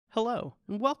Hello,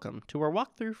 and welcome to our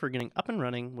walkthrough for getting up and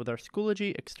running with our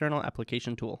Schoology external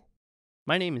application tool.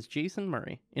 My name is Jason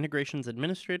Murray, Integrations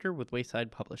Administrator with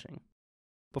Wayside Publishing.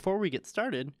 Before we get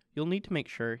started, you'll need to make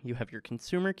sure you have your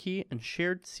consumer key and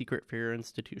shared secret for your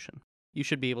institution. You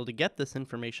should be able to get this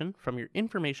information from your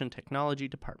Information Technology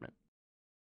department.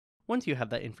 Once you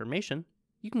have that information,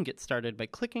 you can get started by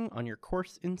clicking on your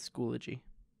course in Schoology.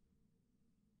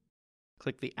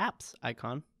 Click the Apps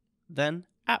icon, then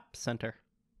App Center.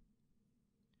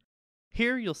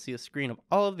 Here you'll see a screen of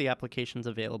all of the applications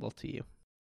available to you.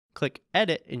 Click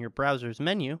Edit in your browser's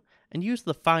menu and use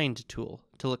the Find tool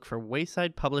to look for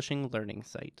Wayside Publishing Learning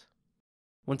Site.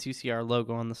 Once you see our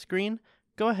logo on the screen,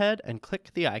 go ahead and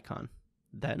click the icon.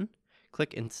 Then,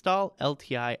 click Install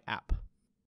LTI App.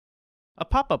 A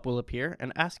pop-up will appear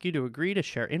and ask you to agree to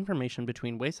share information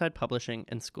between Wayside Publishing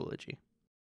and Schoology.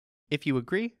 If you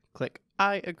agree, click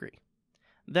I agree.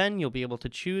 Then you'll be able to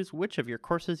choose which of your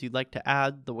courses you'd like to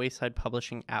add the Wayside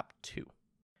Publishing app to.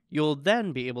 You'll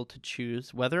then be able to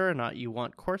choose whether or not you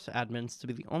want course admins to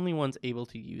be the only ones able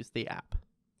to use the app.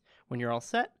 When you're all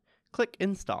set, click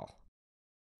Install.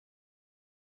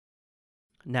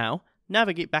 Now,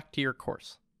 navigate back to your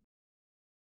course.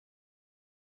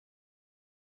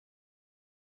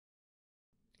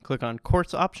 Click on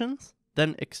Course Options,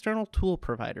 then External Tool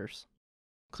Providers.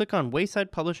 Click on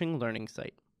Wayside Publishing Learning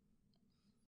Site.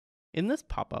 In this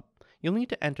pop-up, you'll need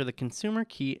to enter the consumer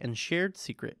key and shared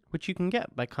secret, which you can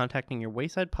get by contacting your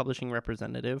Wayside Publishing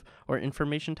representative or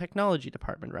Information Technology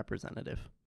Department representative.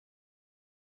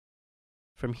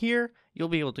 From here, you'll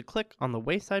be able to click on the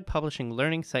Wayside Publishing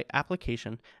Learning Site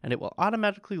application and it will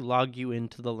automatically log you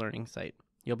into the learning site.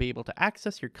 You'll be able to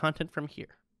access your content from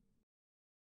here.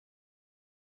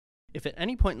 If at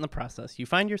any point in the process you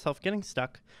find yourself getting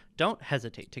stuck, don't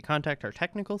hesitate to contact our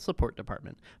technical support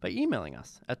department by emailing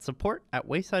us at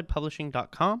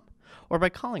support@waysidepublishing.com or by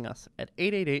calling us at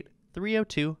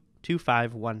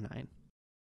 888-302-2519.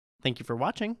 Thank you for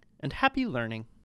watching, and happy learning!